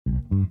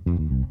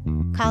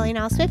Calling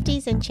all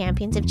Swifties and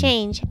champions of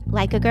change,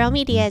 Like a Girl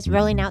Media is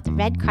rolling out the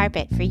red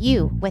carpet for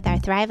you with our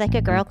Thrive Like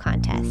a Girl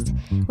contest.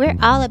 We're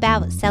all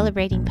about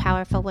celebrating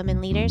powerful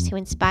women leaders who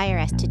inspire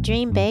us to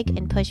dream big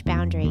and push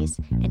boundaries.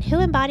 And who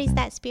embodies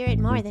that spirit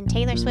more than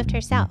Taylor Swift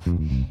herself?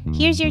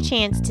 Here's your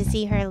chance to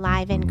see her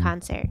live in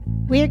concert.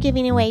 We're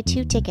giving away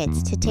 2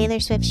 tickets to Taylor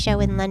Swift's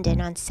show in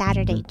London on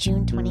Saturday,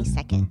 June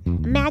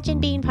 22nd. Imagine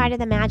being part of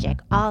the magic,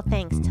 all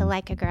thanks to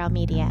Like a Girl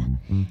Media.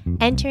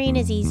 Entering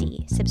is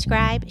easy.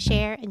 Subscribe,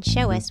 share, and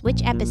show us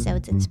which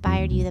episodes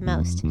inspired you the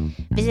most.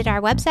 Visit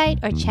our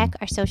website or check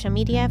our social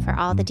media for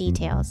all the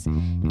details.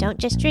 Don't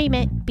just dream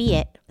it, be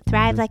it.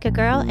 Thrive like a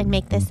girl and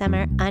make this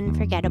summer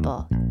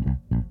unforgettable.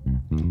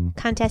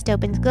 Contest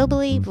opens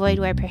globally, void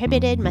where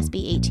prohibited, must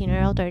be 18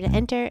 or older to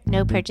enter,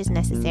 no purchase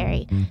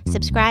necessary.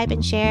 Subscribe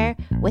and share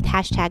with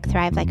hashtag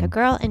Thrive Like a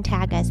Girl and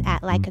tag us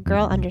at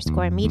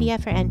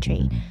likeagirl_media for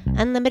entry.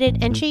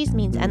 Unlimited entries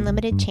means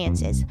unlimited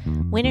chances.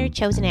 Winner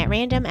chosen at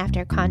random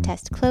after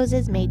contest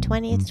closes May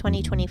 20th,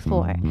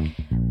 2024.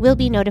 Will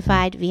be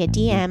notified via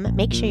DM.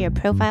 Make sure your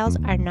profiles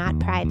are not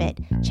private.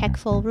 Check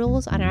full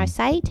rules on our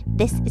site.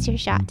 This is your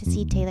shot to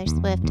see Taylor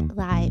Swift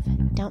live.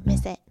 Don't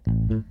miss it.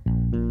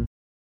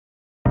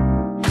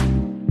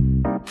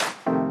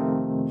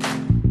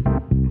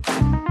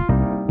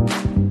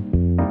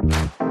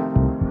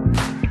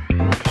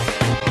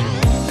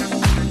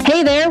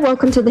 Hey there,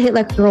 welcome to the Hit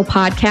Like a Girl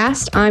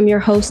podcast. I'm your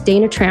host,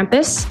 Dana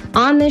Trampas.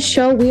 On this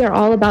show, we are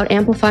all about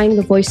amplifying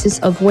the voices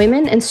of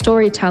women and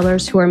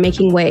storytellers who are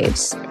making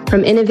waves.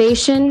 From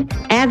innovation,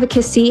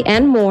 advocacy,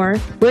 and more,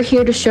 we're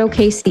here to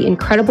showcase the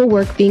incredible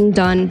work being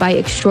done by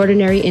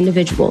extraordinary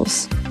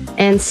individuals.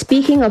 And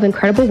speaking of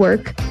incredible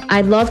work,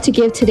 I'd love to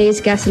give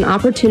today's guest an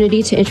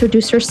opportunity to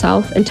introduce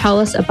herself and tell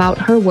us about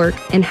her work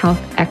in health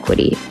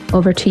equity.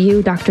 Over to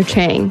you, Dr.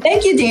 Chang.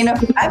 Thank you, Dana,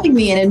 for having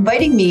me and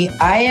inviting me.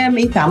 I am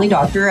a family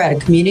doctor at a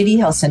community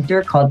health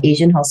center called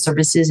Asian Health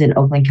Services in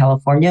Oakland,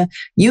 California.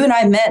 You and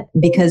I met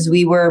because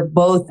we were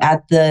both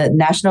at the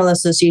National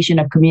Association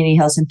of Community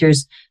Health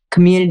Centers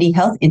Community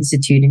Health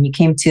Institute, and you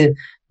came to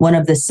one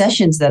of the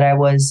sessions that I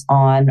was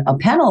on a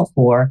panel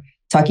for,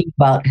 talking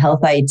about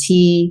health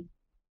IT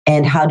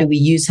and how do we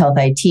use health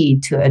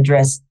IT to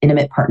address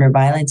intimate partner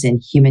violence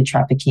and human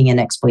trafficking and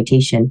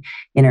exploitation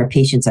in our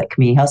patients at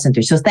community health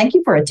centers. So thank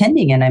you for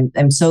attending. And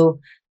I'm so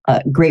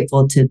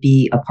grateful to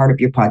be a part of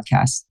your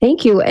podcast.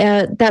 Thank you.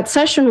 That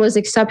session was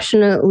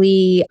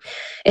exceptionally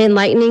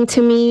enlightening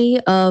to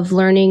me, of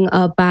learning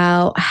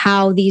about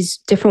how these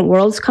different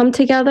worlds come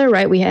together,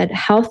 right? We had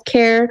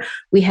healthcare,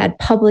 we had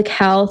public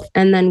health,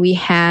 and then we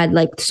had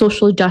like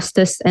social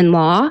justice and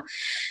law.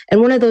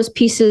 And one of those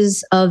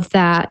pieces of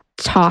that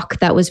talk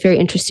that was very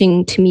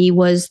interesting to me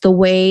was the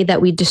way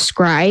that we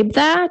describe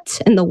that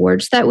and the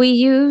words that we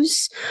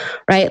use,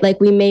 right? Like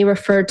we may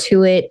refer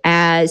to it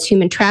as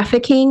human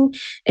trafficking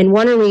in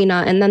one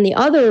arena, and then the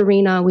other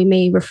arena, we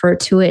may refer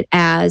to it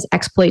as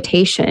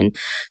exploitation.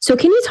 So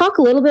can you talk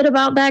a little bit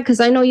about that? Because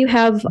I know you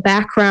have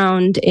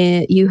background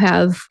you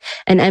have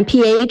an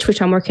MPH,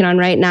 which I'm working on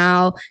right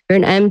now.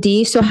 You're an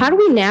MD. So how do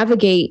we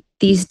navigate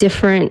these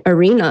different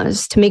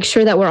arenas to make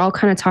sure that we're all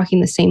kind of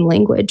talking the same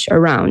language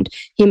around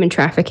human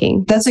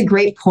trafficking? That's a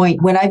great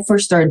point. When I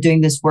first started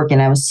doing this work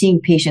and I was seeing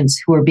patients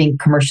who were being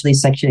commercially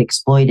sexually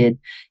exploited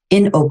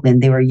in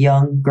Oakland, they were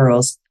young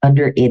girls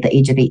under the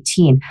age of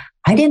 18.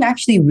 I didn't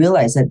actually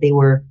realize that they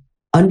were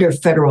under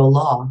federal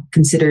law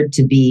considered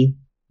to be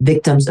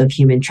victims of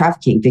human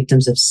trafficking,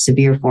 victims of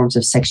severe forms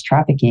of sex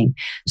trafficking.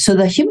 So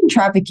the human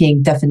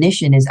trafficking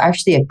definition is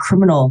actually a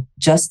criminal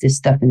justice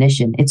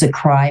definition. It's a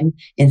crime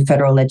in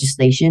federal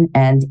legislation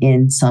and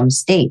in some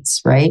states,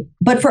 right?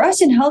 But for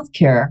us in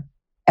healthcare,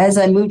 as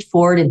I moved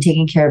forward in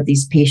taking care of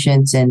these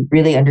patients and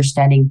really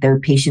understanding their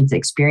patients'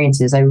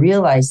 experiences, I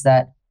realized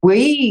that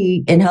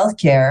we in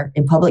healthcare,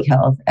 in public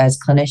health, as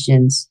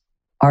clinicians,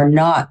 are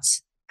not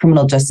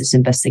criminal justice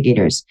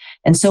investigators.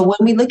 And so when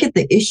we look at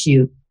the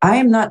issue, I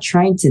am not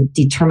trying to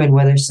determine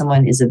whether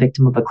someone is a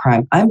victim of a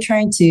crime. I'm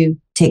trying to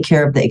take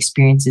care of the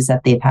experiences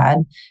that they've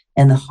had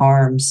and the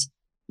harms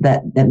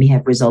that may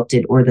have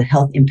resulted, or the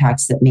health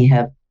impacts that may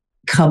have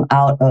come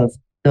out of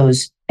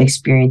those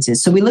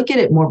experiences. So we look at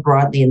it more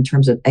broadly in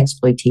terms of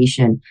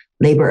exploitation,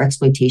 labor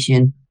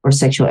exploitation, or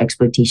sexual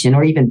exploitation,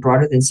 or even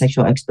broader than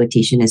sexual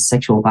exploitation is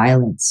sexual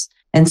violence.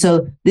 And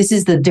so this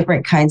is the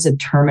different kinds of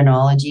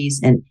terminologies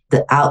and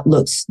the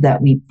outlooks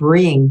that we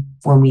bring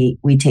when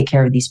we take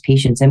care of these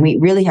patients. And we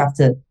really have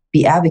to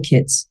be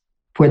advocates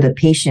for the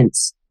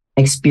patients'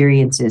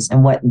 experiences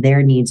and what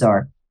their needs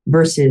are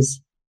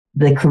versus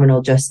the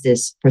criminal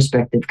justice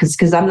perspective.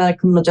 Because I'm not a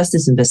criminal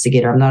justice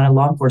investigator. I'm not a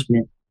law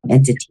enforcement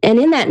entity. And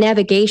in that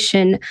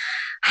navigation,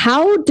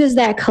 how does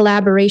that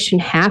collaboration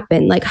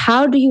happen? Like,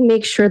 how do you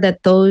make sure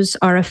that those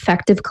are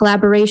effective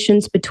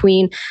collaborations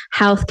between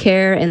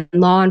healthcare and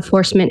law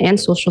enforcement and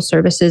social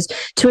services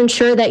to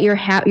ensure that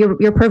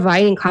you're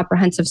providing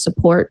comprehensive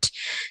support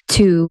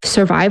to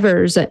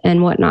survivors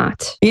and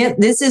whatnot? Yeah,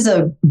 this is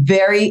a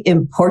very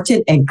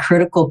important and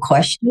critical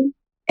question.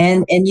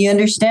 And you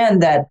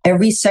understand that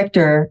every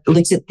sector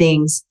looks at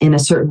things in a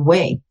certain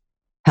way.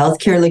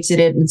 Healthcare looks at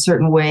it in a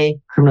certain way.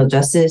 Criminal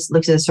justice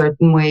looks at it a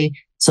certain way.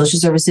 Social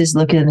services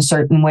look at it in a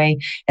certain way.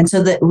 And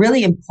so the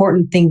really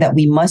important thing that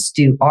we must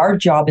do, our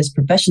job as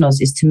professionals,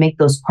 is to make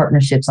those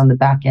partnerships on the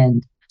back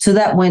end so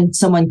that when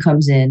someone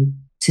comes in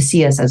to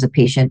see us as a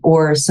patient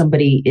or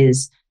somebody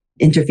is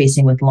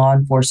interfacing with law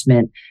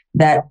enforcement,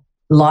 that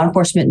law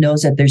enforcement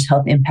knows that there's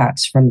health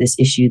impacts from this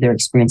issue they're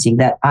experiencing,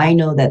 that I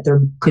know that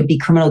there could be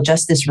criminal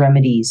justice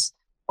remedies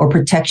or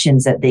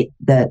protections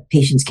that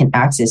patients can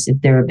access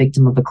if they're a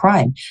victim of a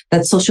crime,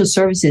 that social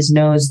services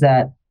knows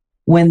that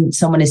when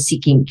someone is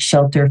seeking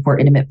shelter for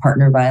intimate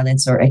partner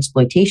violence or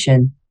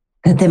exploitation,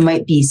 that there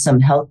might be some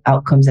health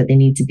outcomes that they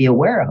need to be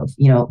aware of,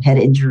 head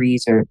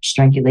injuries or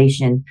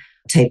strangulation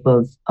type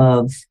of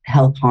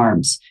health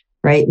harms,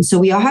 right? And so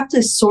we all have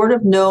to sort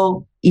of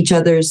know each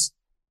other's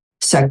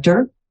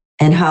sector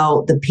and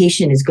how the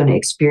patient is going to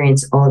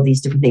experience all of these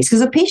different things.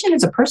 Because a patient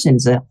is a person,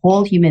 is a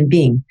whole human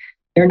being.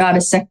 They're not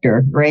a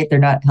sector, right? They're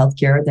not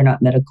healthcare, they're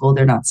not medical,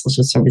 they're not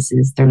social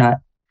services, they're not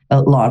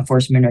law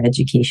enforcement or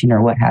education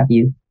or what have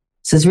you.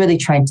 So it's really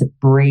trying to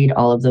braid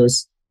all of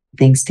those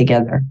things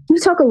together. Can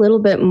you talk a little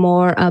bit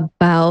more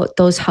about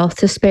those health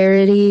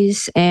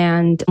disparities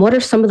and what are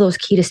some of those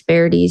key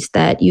disparities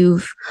that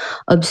you've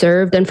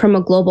observed and from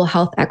a global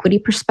health equity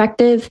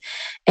perspective?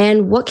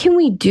 And what can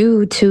we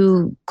do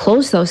to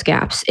close those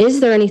gaps? Is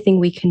there anything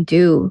we can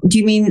do? Do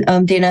you mean,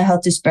 Dana,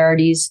 health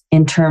disparities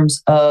in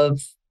terms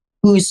of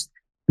who's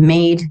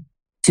made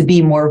to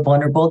be more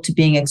vulnerable to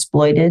being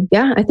exploited?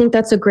 Yeah, I think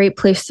that's a great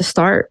place to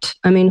start.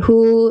 I mean,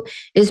 who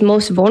is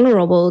most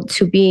vulnerable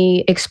to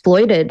be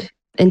exploited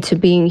into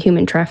being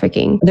human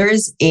trafficking? There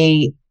is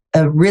a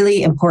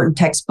really important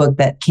textbook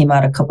that came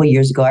out a couple of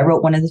years ago. I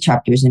wrote one of the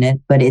chapters in it,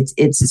 but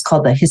it's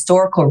called The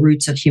Historical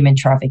Roots of Human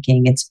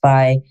Trafficking. It's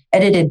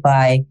edited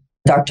by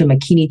Dr.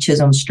 McKinney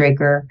Chisholm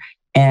Straker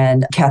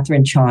and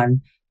Catherine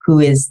Chon, who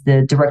is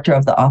the director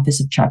of the Office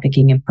of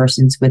Trafficking in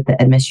Persons with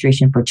the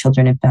Administration for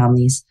Children and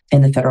Families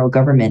in the federal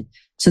government.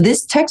 So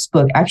this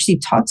textbook actually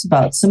talks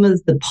about some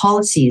of the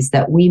policies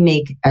that we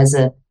make as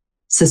a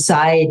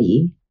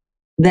society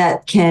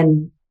that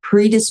can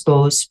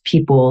predispose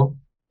people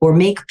or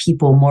make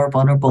people more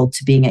vulnerable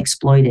to being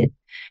exploited.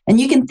 And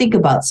you can think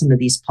about some of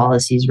these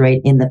policies,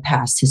 right, in the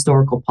past,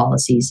 historical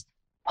policies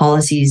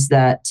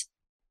that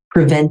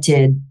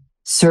prevented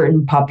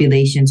certain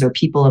populations or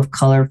people of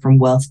color from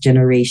wealth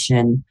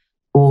generation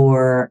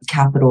or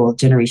capital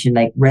generation,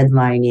 like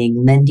redlining,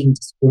 lending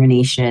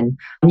discrimination.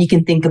 You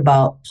can think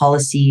about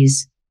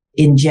policies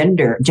in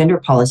gender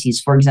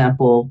policies, for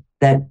example,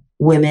 that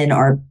women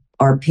are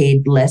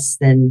paid less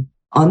than,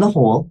 on the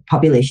whole,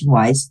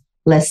 population-wise,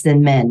 less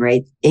than men,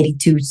 right?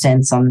 82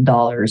 cents on the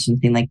dollar or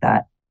something like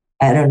that.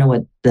 I don't know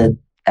what the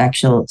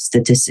actual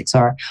statistics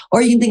are.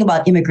 Or you can think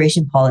about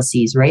immigration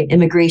policies, right?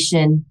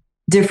 Immigration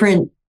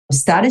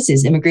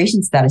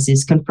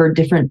statuses confer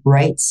different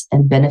rights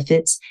and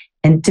benefits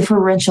and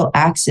differential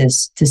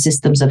access to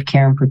systems of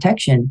care and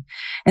protection.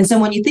 And so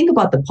when you think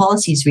about the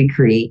policies we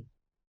create,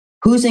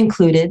 who's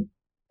included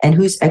and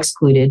who's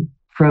excluded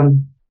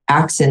from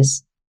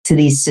access to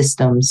these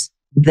systems,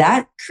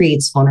 that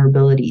creates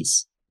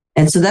vulnerabilities.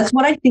 And so that's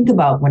what I think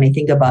about when I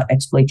think about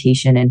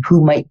exploitation and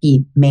who might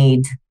be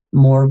made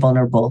more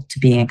vulnerable to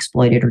being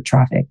exploited or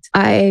trafficked.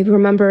 I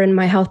remember in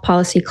my health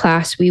policy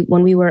class,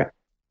 when we were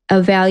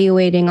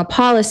evaluating a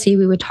policy,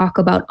 we would talk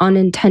about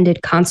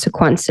unintended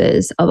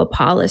consequences of a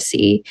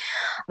policy.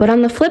 But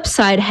on the flip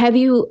side, have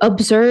you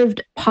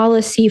observed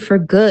policy for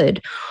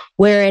good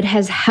where it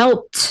has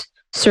helped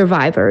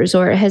survivors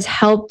or it has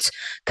helped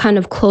kind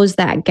of close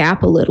that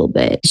gap a little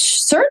bit?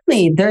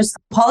 Certainly, there's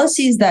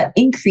policies that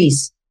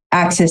increase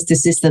access to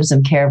systems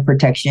of care and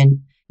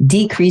protection,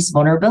 decrease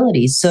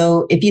vulnerability.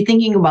 So if you're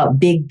thinking about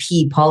big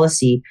P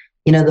policy,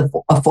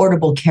 the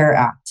Affordable Care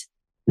Act,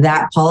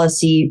 that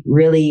policy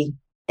really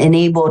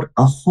enabled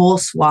a whole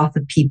swath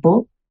of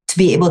people to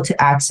be able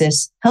to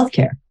access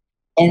healthcare.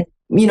 And,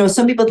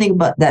 some people think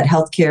about that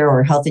healthcare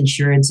or health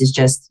insurance is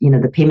just,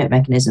 the payment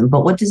mechanism.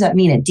 But what does that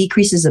mean? It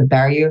decreases a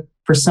barrier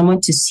for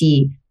someone to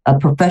see a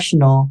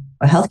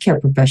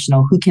healthcare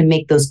professional who can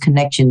make those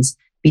connections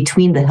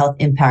between the health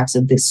impacts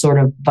of this sort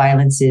of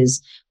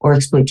violences or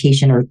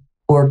exploitation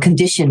or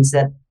conditions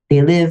that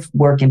they live,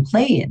 work, and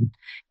play in.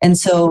 And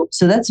so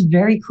that's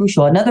very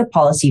crucial. Another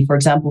policy, for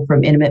example,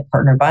 from intimate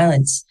partner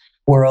violence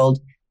world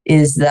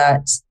is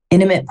that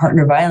intimate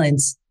partner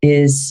violence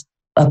is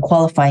a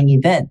qualifying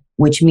event,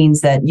 which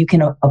means that you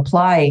can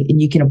apply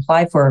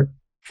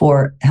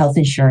for health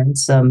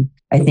insurance.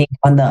 I think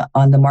on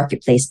the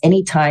marketplace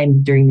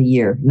anytime during the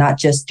year, not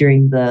just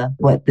during the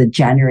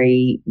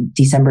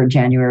December,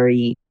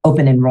 January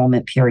open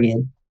enrollment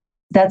period.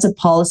 That's a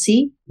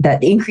policy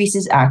that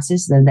increases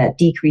access and that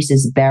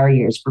decreases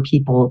barriers for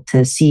people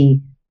to see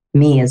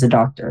me as a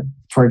doctor,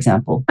 for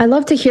example. I'd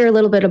love to hear a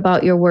little bit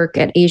about your work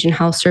at Asian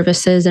Health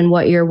Services and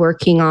what you're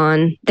working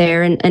on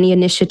there and any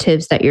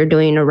initiatives that you're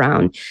doing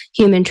around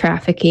human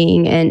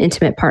trafficking and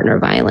intimate partner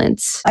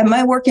violence.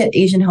 My work at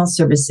Asian Health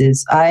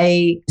Services,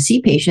 I see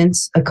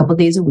patients a couple of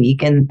days a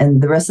week, and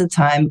the rest of the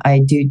time I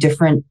do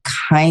different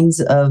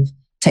kinds of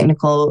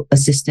technical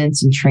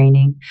assistance and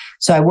training.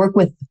 So I work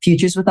with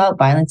Futures Without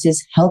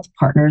Violence's health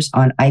partners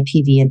on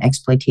IPV and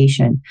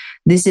exploitation.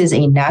 This is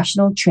a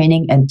national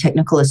training and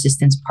technical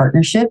assistance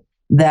partnership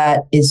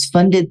that is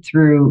funded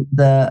through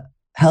the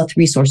Health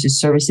Resources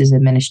Services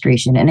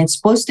Administration. And it's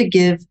supposed to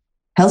give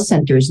health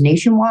centers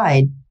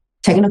nationwide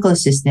technical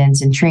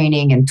assistance and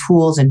training and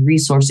tools and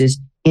resources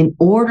in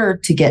order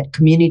to get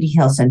community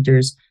health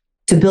centers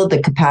to build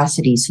the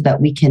capacity so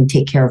that we can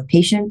take care of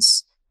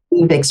patients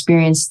who've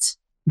experienced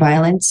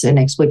violence and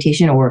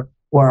exploitation, or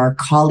our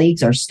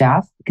colleagues, our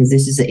staff, because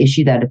this is an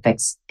issue that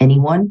affects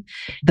anyone.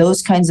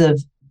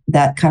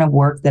 That kind of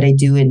work that I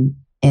do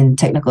in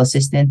technical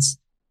assistance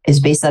is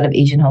based out of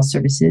Asian Health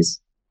Services.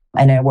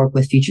 And I work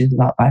with Futures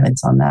Without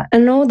Violence on that. I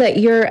know that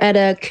you're at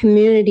a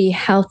community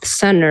health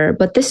center,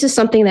 but this is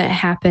something that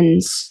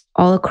happens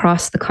all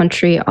across the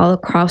country, all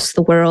across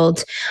the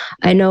world.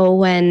 I know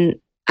when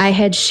I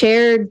had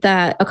shared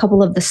that a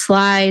couple of the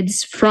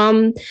slides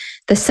from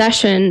the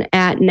session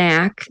at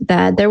NAC,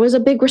 that there was a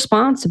big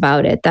response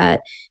about it,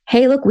 that,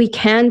 hey, look, we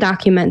can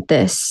document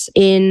this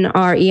in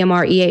our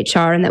EMR,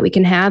 EHR, and that we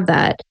can have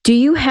that. Do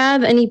you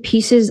have any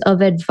pieces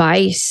of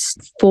advice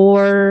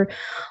for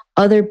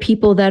other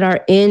people that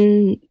are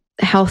in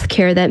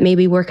healthcare that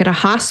maybe work at a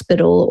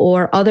hospital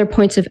or other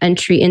points of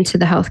entry into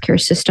the healthcare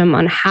system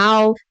on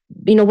how,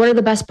 what are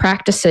the best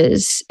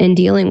practices in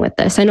dealing with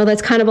this? I know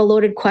that's kind of a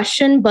loaded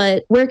question,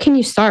 but where can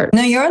you start?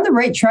 No, you're on the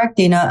right track,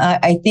 Dana.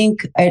 I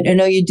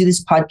know you do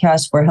this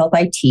podcast for Health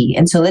IT.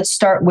 And so let's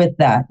start with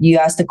that. You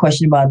asked a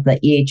question about the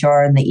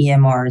EHR and the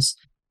EMRs.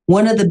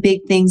 One of the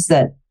big things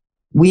that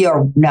we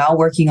are now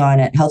working on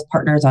at Health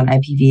Partners on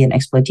IPV and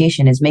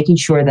exploitation is making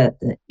sure that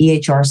the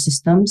EHR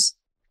systems,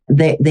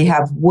 they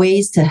have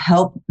ways to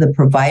help the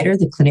provider,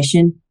 the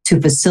clinician,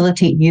 to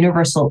facilitate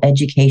universal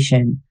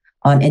education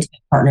on intimate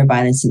partner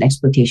violence and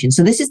exploitation.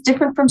 So this is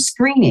different from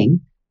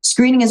screening.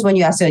 Screening is when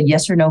you ask a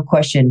yes or no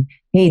question.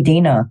 Hey,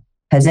 Dana,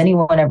 has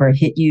anyone ever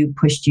hit you,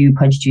 pushed you,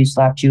 punched you,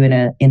 slapped you in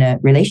a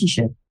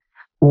relationship?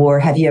 Or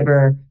have you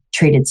ever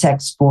traded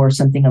sex for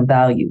something of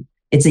value?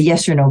 It's a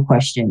yes or no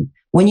question.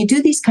 When you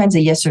do these kinds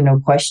of yes or no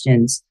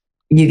questions,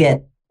 you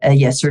get a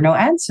yes or no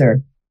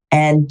answer.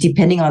 And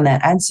depending on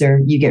that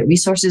answer, you get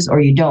resources or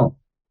you don't.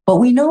 But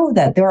we know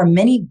that there are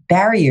many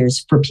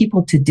barriers for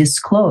people to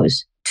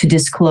disclose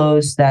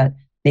that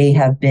they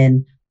have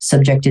been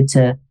subjected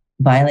to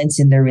violence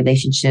in their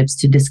relationships,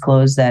 to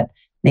disclose that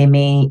they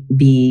may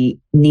be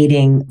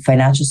needing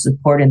financial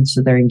support. And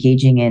so they're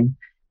engaging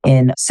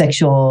in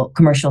sexual,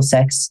 commercial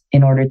sex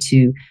in order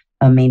to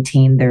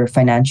maintain their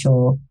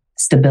financial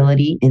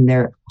stability in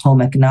their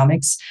home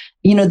economics.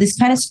 This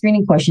kind of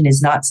screening question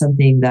is not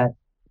something that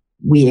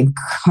we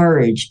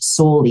encourage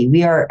solely.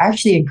 We are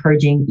actually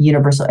encouraging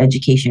universal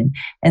education.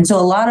 And so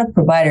a lot of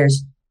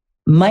providers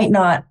might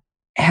not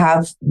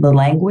have the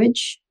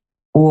language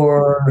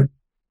or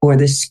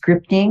the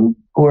scripting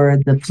or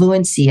the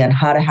fluency on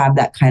how to have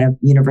that kind of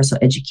universal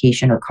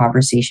education or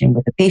conversation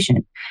with the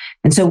patient.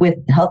 And so with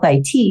Health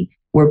IT,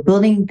 we're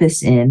building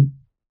this in,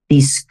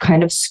 these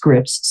kind of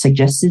scripts,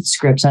 suggested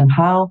scripts on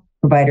how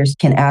providers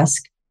can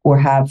ask or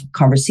have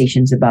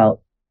conversations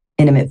about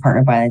intimate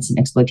partner violence and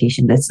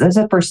exploitation. That's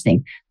the first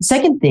thing. The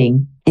second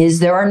thing is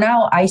there are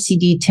now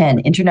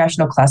ICD-10,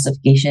 International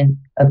Classification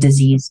of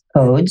Disease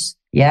codes,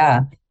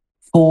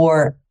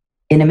 for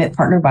intimate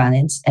partner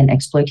violence and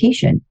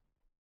exploitation.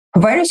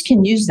 Providers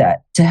can use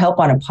that to help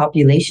on a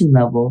population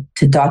level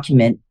to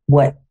document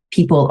what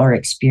people are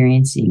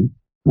experiencing,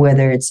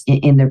 whether it's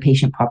in their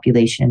patient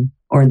population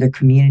or in their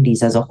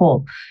communities as a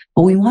whole.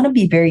 But we want to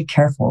be very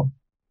careful.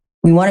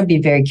 We want to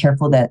be very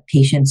careful that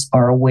patients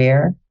are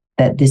aware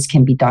that this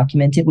can be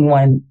documented. We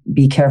want to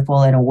be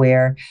careful and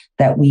aware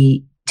that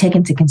we take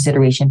into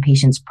consideration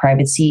patients'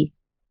 privacy,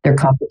 their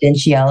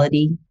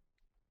confidentiality,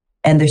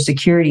 and their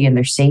security and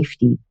their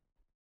safety.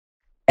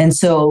 And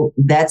so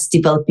that's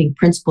developing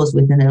principles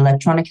within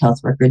electronic health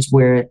records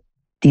where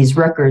these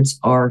records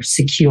are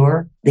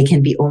secure. They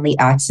can be only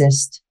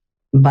accessed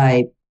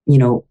by,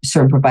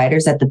 certain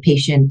providers, that the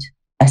patient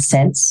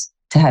assents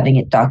to having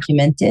it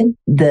documented.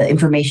 The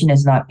information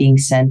is not being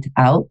sent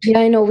out. Yeah,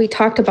 I know we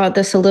talked about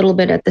this a little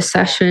bit at the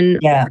session.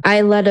 Yeah. I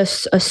led a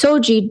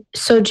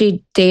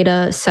SOGI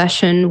data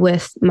session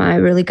with my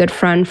really good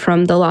friend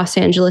from the Los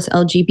Angeles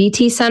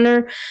LGBT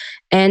Center.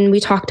 And we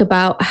talked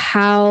about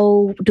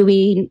how do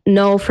we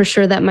know for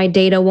sure that my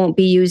data won't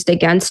be used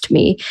against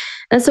me?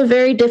 That's a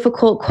very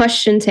difficult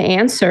question to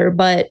answer,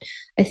 but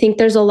I think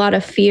there's a lot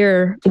of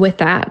fear with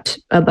that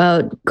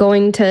about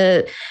going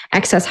to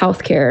access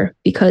healthcare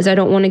because I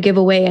don't want to give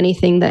away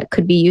anything that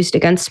could be used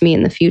against me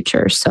in the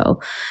future.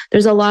 So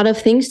there's a lot of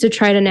things to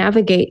try to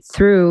navigate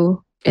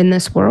through in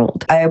this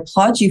world. I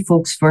applaud you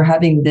folks for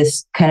having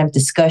this kind of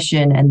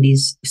discussion and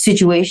these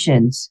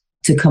situations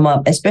to come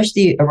up,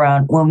 especially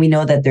around when we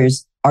know that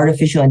there's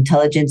artificial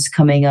intelligence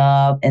coming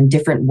up and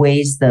different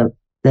ways the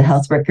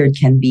health record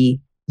can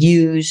be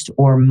used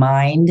or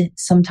mined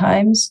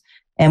sometimes.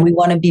 And we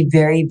want to be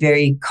very,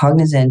 very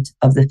cognizant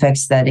of the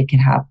effects that it can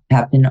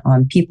happen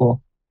on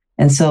people.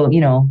 And so,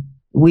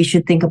 we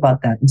should think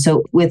about that. And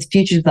so with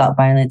Futures Without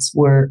Violence,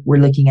 we're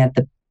looking at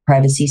the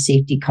privacy,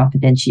 safety,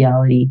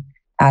 confidentiality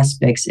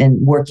aspects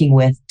and working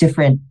with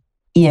different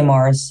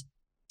EMRs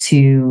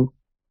to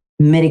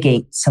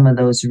mitigate some of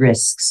those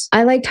risks.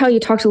 I liked how you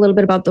talked a little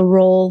bit about the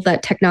role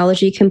that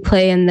technology can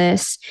play in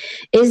this.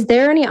 Is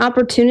there any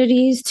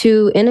opportunities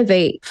to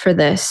innovate for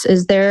this?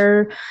 Is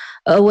there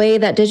a way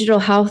that digital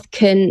health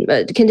can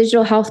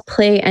digital health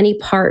play any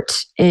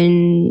part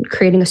in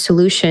creating a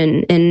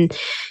solution in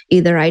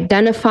either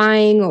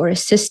identifying or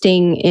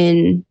assisting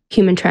in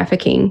human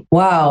trafficking?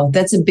 Wow,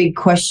 that's a big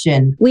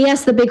question. We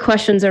ask the big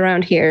questions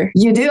around here.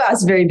 You do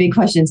ask very big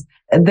questions.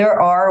 There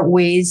are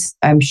ways,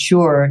 I'm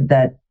sure,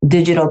 that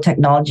digital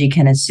technology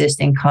can assist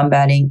in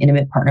combating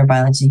intimate partner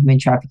violence and human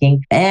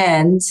trafficking.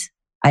 And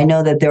I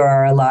know that there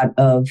are a lot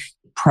of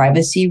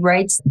privacy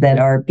rights that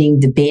are being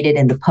debated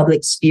in the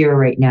public sphere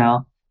right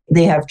now.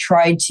 They have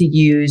tried to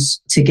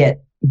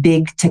get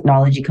big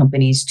technology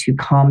companies to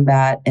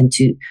combat and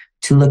to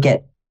look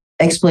at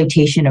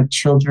exploitation of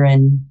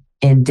children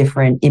in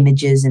different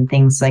images and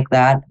things like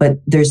that. But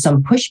there's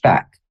some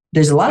pushback.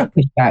 There's a lot of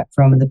pushback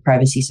from the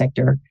privacy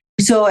sector.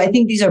 So I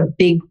think these are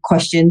big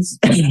questions,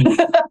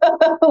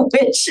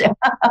 which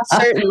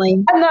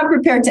Certainly I'm not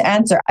prepared to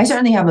answer. I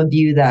certainly have a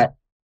view that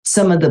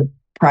some of the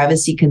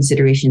privacy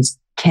considerations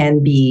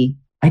can be,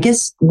 I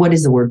guess, what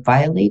is the word,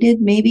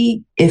 violated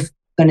maybe, if it's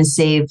going to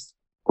save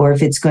or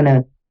if it's going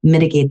to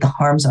mitigate the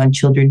harms on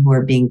children who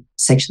are being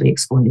sexually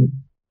exploited.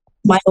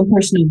 My own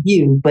personal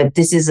view, but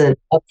this is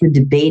up for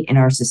debate in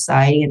our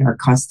society and our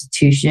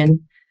constitution.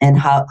 And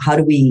how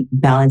do we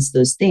balance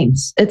those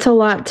things? It's a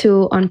lot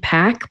to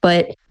unpack,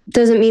 but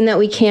doesn't mean that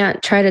we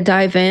can't try to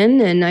dive in.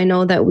 And I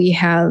know that we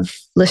have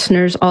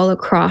listeners all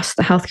across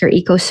the healthcare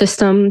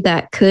ecosystem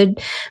that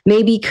could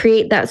maybe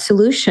create that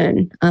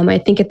solution. I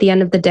think at the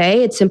end of the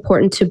day, it's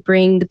important to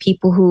bring the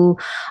people who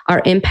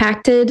are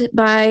impacted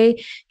by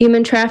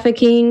human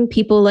trafficking,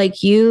 people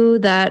like you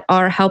that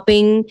are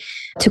helping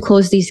to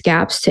close these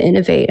gaps, to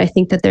innovate. I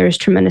think that there's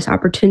tremendous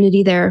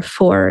opportunity there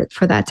for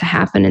that to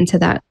happen and for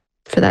that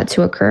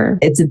to occur.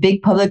 It's a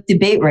big public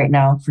debate right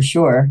now, for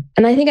sure.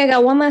 And I think I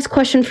got one last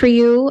question for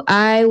you.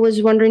 I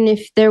was wondering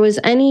if there was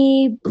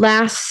any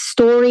last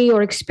story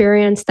or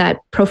experience that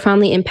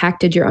profoundly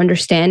impacted your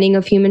understanding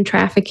of human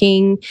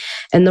trafficking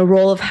and the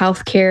role of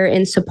healthcare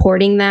in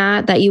supporting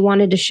that you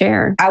wanted to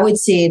share. I would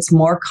say it's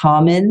more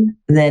common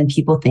than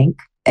people think.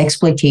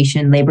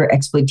 Exploitation, labor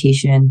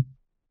exploitation,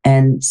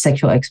 and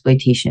sexual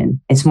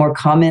exploitation. It's more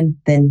common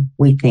than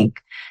we think.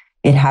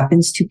 It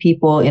happens to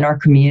people in our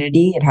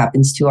community. It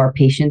happens to our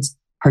patients,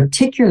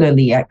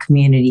 particularly at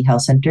community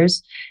health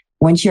centers.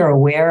 Once you're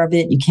aware of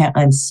it, you can't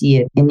unsee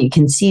it. And you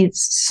can see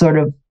sort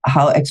of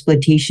how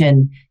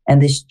exploitation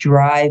and this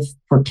drive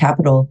for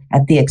capital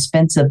at the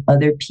expense of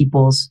other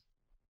people's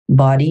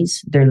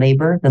bodies, their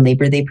labor, the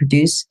labor they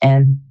produce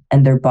and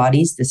their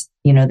bodies, this,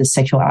 the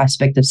sexual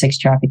aspect of sex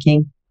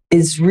trafficking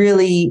is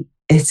really,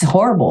 it's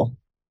horrible.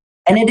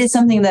 And it is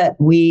something that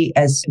we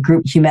as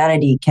group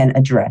humanity can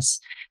address.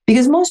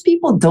 Because most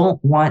people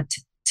don't want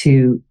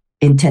to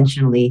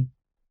intentionally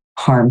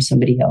harm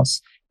somebody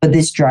else. But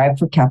this drive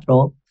for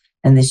capital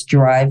and this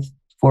drive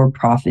for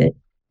profit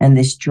and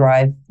this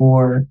drive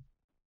for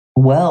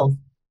wealth,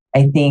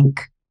 I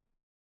think,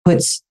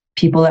 puts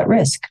people at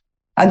risk.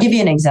 I'll give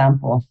you an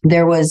example.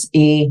 There was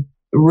a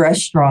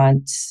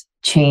restaurant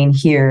chain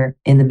here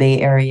in the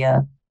Bay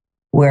Area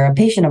where a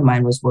patient of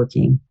mine was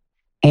working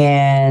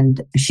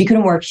and she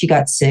couldn't work. She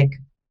got sick.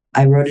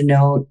 I wrote a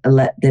note,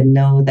 let them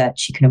know that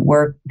she couldn't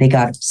work. They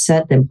got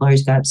upset. The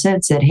employers got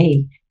upset, said,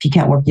 hey, if you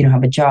can't work, you don't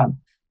have a job.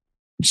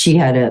 She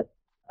had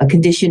a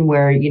condition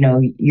where,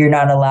 you're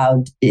not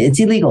allowed, it's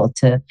illegal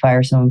to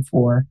fire someone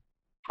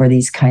for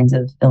these kinds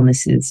of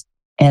illnesses.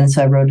 And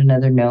so I wrote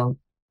another note.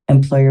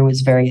 Employer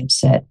was very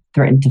upset,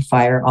 threatened to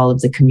fire all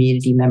of the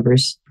community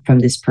members from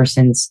this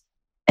person's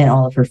and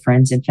all of her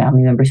friends and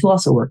family members who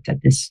also worked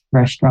at this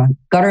restaurant.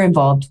 Got her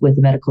involved with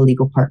the medical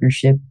legal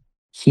partnership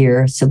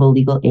here, civil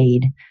legal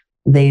aid.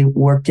 They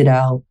worked it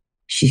out.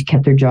 She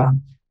kept her job.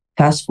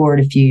 Fast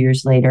forward a few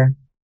years later,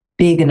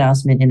 big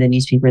announcement in the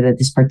newspaper that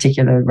this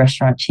particular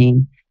restaurant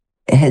chain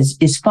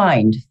is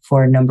fined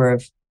for a number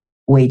of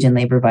wage and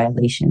labor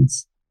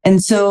violations.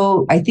 And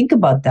so I think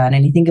about that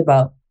and I think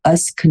about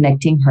us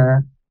connecting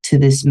her to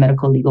this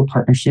medical legal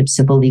partnership,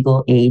 civil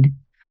legal aid,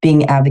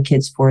 being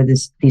advocates for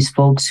these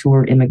folks who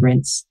are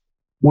immigrants,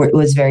 where it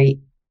was very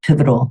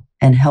pivotal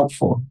and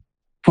helpful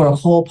for a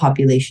whole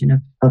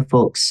population of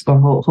folks or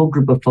whole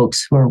group of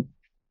folks who are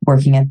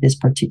working at this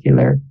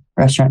particular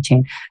restaurant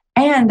chain.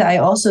 And I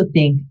also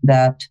think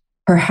that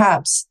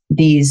perhaps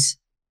these,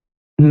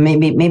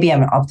 maybe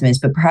I'm an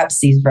optimist, but perhaps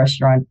these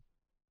restaurant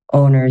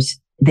owners,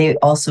 they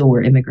also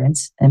were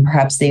immigrants and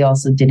perhaps they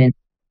also didn't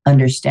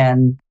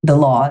understand the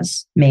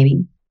laws.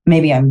 Maybe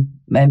I'm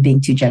being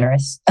too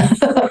generous.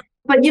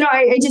 But,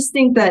 I just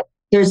think that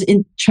there's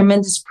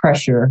tremendous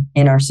pressure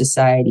in our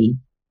society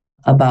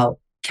about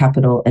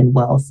capital and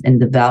wealth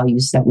and the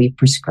values that we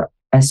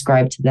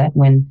ascribe to that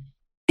when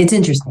It's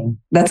interesting.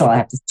 That's all I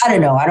have to say. I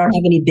don't know. I don't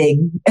have any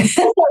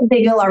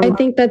big alarm. I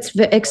think that's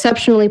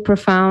exceptionally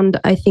profound.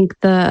 I think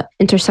the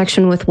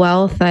intersection with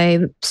wealth, I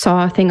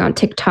saw a thing on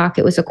TikTok.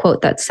 It was a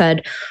quote that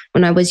said,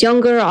 when I was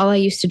younger, all I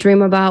used to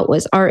dream about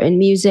was art and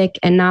music.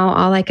 And now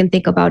all I can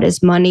think about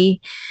is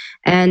money.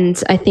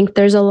 And I think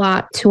there's a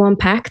lot to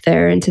unpack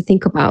there and to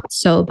think about.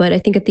 So, but I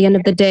think at the end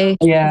of the day,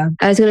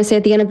 I was going to say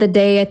at the end of the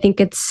day, I think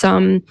it's,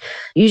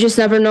 you just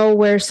never know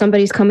where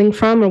somebody's coming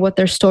from or what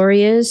their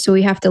story is. So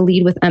we have to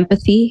lead with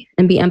empathy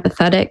and be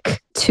empathetic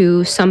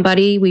to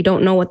somebody. We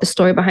don't know what the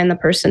story behind the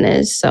person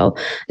is. So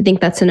I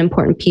think that's an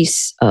important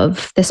piece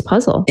of this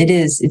puzzle. It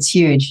is. It's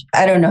huge.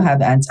 I don't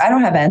have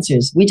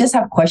answers. We just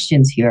have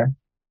questions here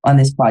on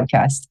this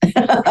podcast.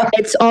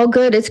 It's all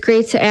good. It's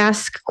great to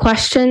ask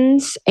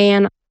questions.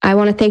 And I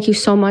want to thank you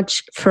so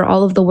much for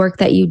all of the work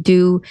that you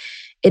do.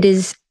 It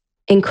is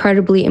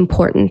incredibly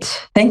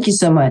important. Thank you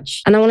so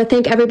much. And I want to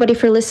thank everybody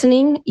for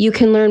listening. You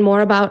can learn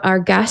more about our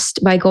guest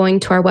by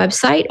going to our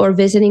website or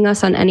visiting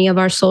us on any of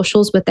our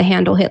socials with the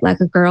handle Hit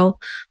Like a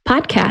Girl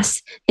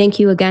podcast. Thank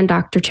you again,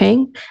 Dr.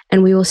 Chang,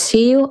 and we will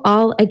see you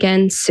all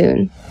again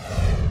soon.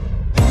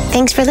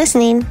 Thanks for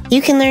listening.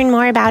 You can learn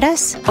more about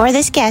us or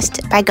this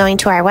guest by going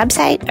to our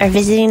website or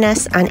visiting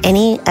us on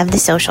any of the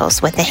socials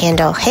with the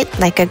handle Hit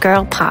Like a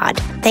Girl Pod.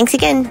 Thanks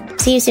again.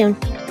 See you soon.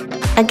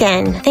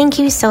 Again, thank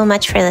you so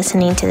much for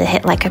listening to the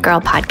Hit Like a Girl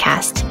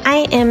podcast.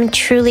 I am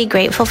truly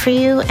grateful for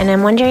you, and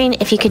I'm wondering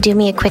if you could do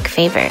me a quick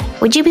favor.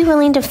 Would you be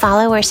willing to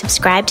follow or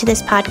subscribe to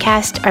this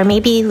podcast, or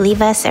maybe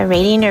leave us a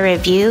rating or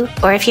review?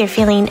 Or if you're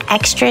feeling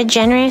extra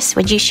generous,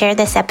 would you share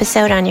this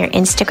episode on your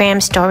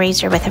Instagram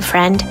stories or with a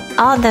friend?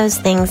 All those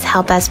things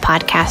help us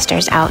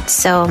podcasters out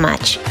so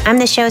much. I'm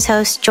the show's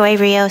host, Joy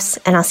Rios,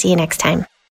 and I'll see you next time.